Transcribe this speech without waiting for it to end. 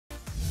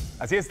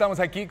Así es, estamos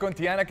aquí con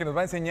Tiana, que nos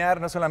va a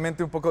enseñar no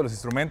solamente un poco de los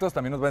instrumentos,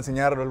 también nos va a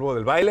enseñar algo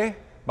del baile.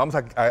 Vamos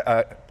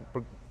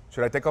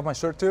should I take off my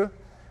shirt too?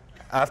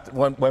 After,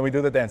 when we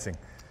do the dancing.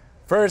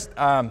 First,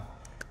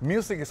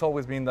 music has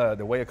always been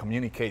the way to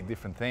communicate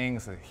different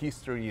things,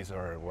 histories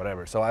or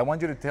whatever. So I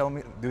want you to tell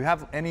me, do you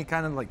have any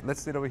kind of, like,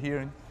 let's sit over here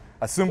and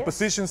assume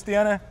positions,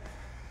 Tiana?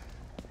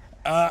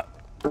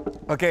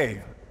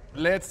 Okay,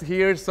 let's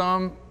hear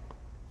some,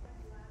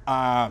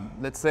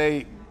 let's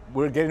say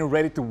we're getting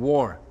ready to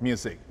war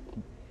music.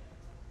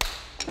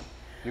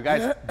 You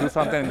guys do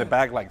something in the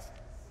back like...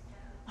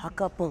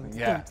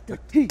 Yeah.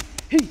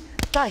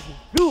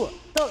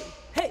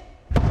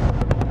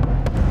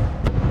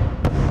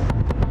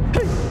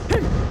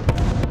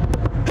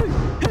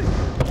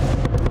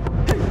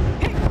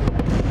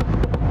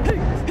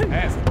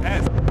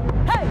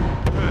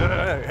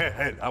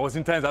 Hey, that was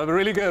intense. That was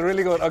really good,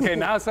 really good. Okay,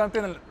 now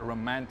something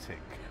romantic.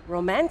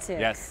 Romantic?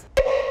 Yes.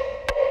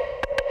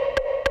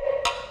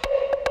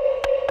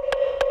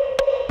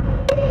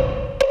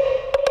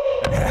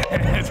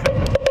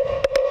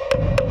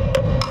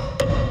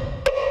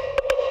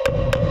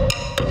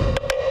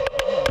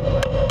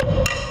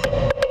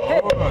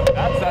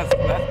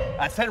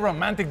 I said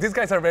romantic. These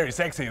guys are very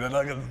sexy.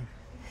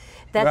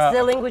 That's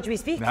the language we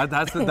speak.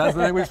 That's the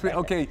language we speak.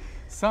 Okay,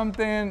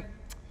 something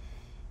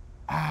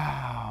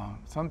a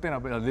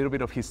little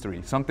bit of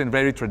history, something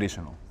very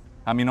traditional.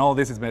 I mean, all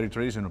this is very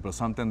traditional, but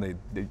something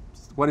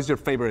what is your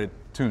favorite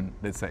tune,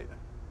 let's say?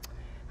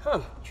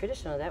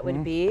 Traditional, that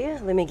would be,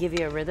 let me give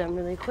you a rhythm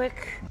really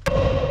quick.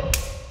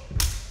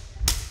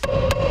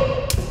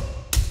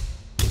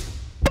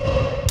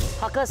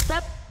 Haka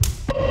step,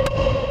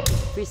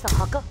 freestyle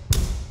haka.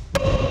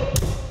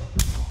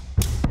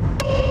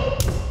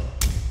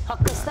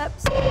 Haka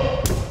steps.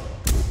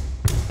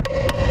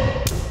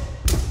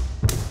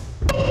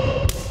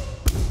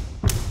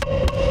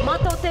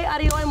 Matote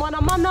ari oi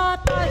mana mana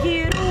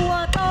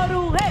tahirua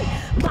taru hey.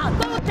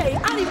 Matote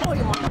ari oi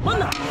mana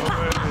mana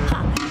ha ha ha.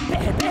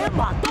 Bebe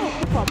mato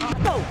upa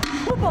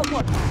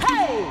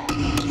hey.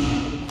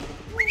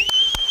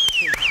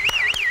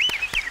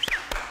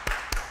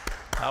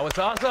 That was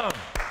awesome.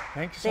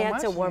 Thank you so much. They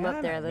had to warm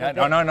up there a little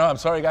bit. No. I'm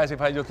sorry, guys, if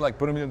I just like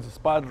put them in the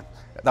spot.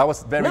 That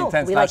was very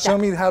intense. We now like show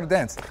that. me how to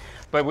dance.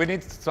 But we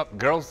need some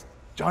girls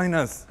join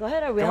us. Go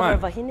ahead, are we Come on on.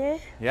 vahine?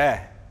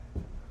 Yeah.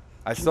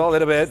 I saw a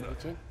little bit.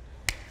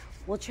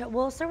 We'll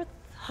start with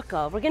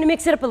haka. We're gonna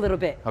mix it up a little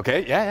bit.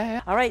 Okay,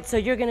 yeah. All right, so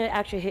you're gonna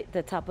actually hit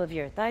the top of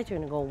your thighs. You're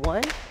gonna go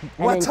one.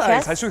 What and then thighs?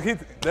 chest. I should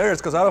hit theirs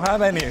because I don't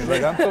have any.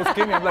 Like, I'm so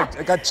skinny.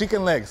 I got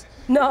chicken legs.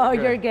 No,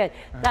 you're good.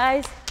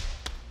 Thighs,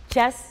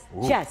 chest,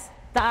 chest,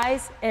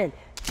 thighs, and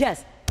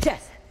chest,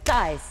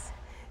 thighs,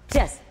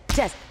 chest.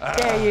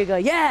 There you go.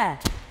 Yeah.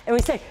 And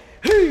we say,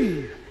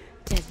 hey.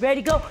 Chest,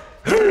 ready, go.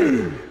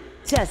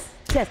 Chest,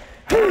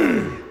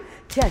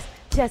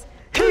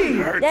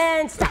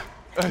 then stop.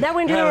 Now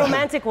we're gonna do a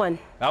romantic one.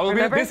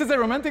 This is a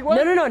romantic one?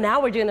 No.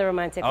 Now we're doing the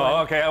romantic one.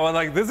 Oh, okay. I was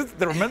like, this is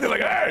the romantic,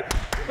 like, hey!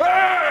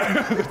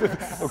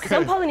 Okay.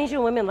 Some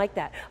Polynesian women like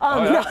that.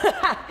 Yeah? No.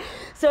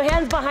 So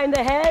hands behind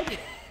the head,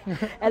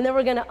 and then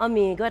we're gonna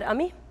ummi. Go ahead,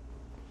 ummi.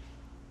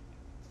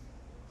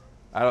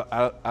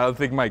 I don't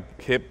think my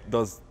hip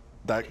does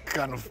that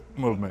kind of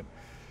movement.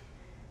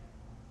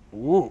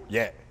 Ooh,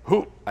 yeah.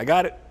 I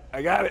got it.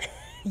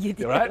 You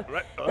did. Right?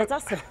 That's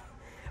awesome.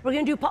 We're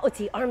gonna do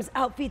pa'oti, arms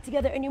out, feet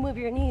together, and you move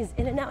your knees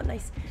in and out,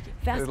 nice,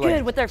 fast, It's good,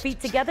 like... with our feet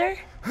together.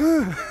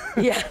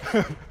 Yeah.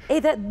 Hey,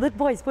 look,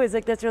 boys,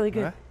 like that's really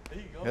good.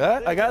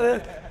 Yeah, I got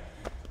it.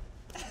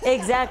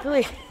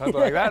 Exactly.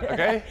 Something like that,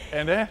 okay?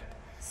 And then?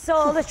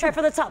 So let's try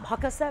from the top.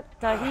 Haka step,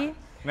 tahi.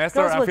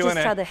 Nestor, Girls, I'm we'll feeling just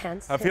it. try the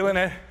hands. I'm feeling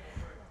it.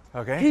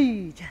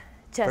 Okay.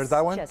 Chest, Where's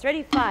that one? chest.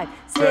 Ready? 5,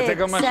 Should I 6,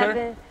 take off my 7.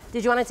 shirt?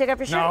 Did you want to take off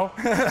your shirt? No.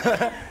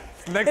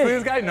 Next to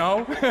this guy,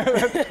 no.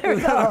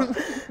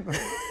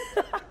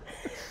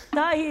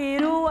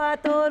 Tahirua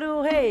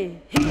toru hey.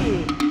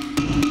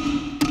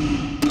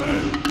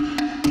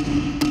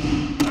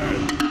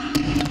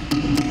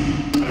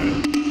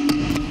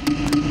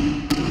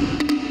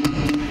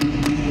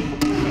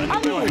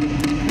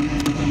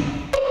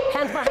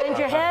 Hands behind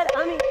your head,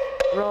 Ami.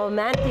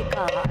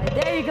 Romantica.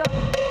 There you go.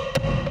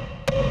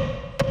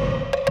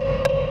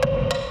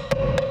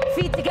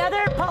 Feet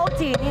together,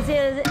 pa'oti. Knees in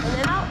and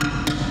then out.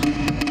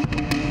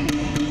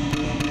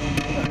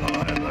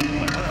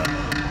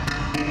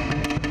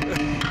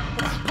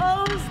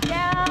 Pose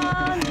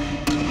down.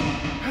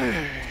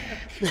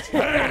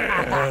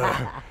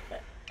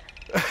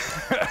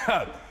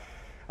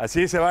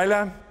 Así se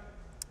baila.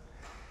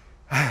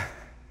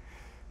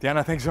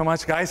 Tiana, thanks so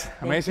much, guys.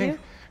 Amazing. you.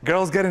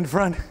 Girls, get in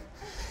front.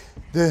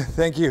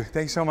 Thank you.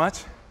 Thanks so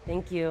much.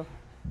 Thank you.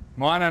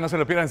 Moana, no se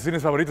lo pierdan en sus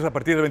cines favoritos a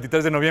partir del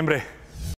 23 de noviembre.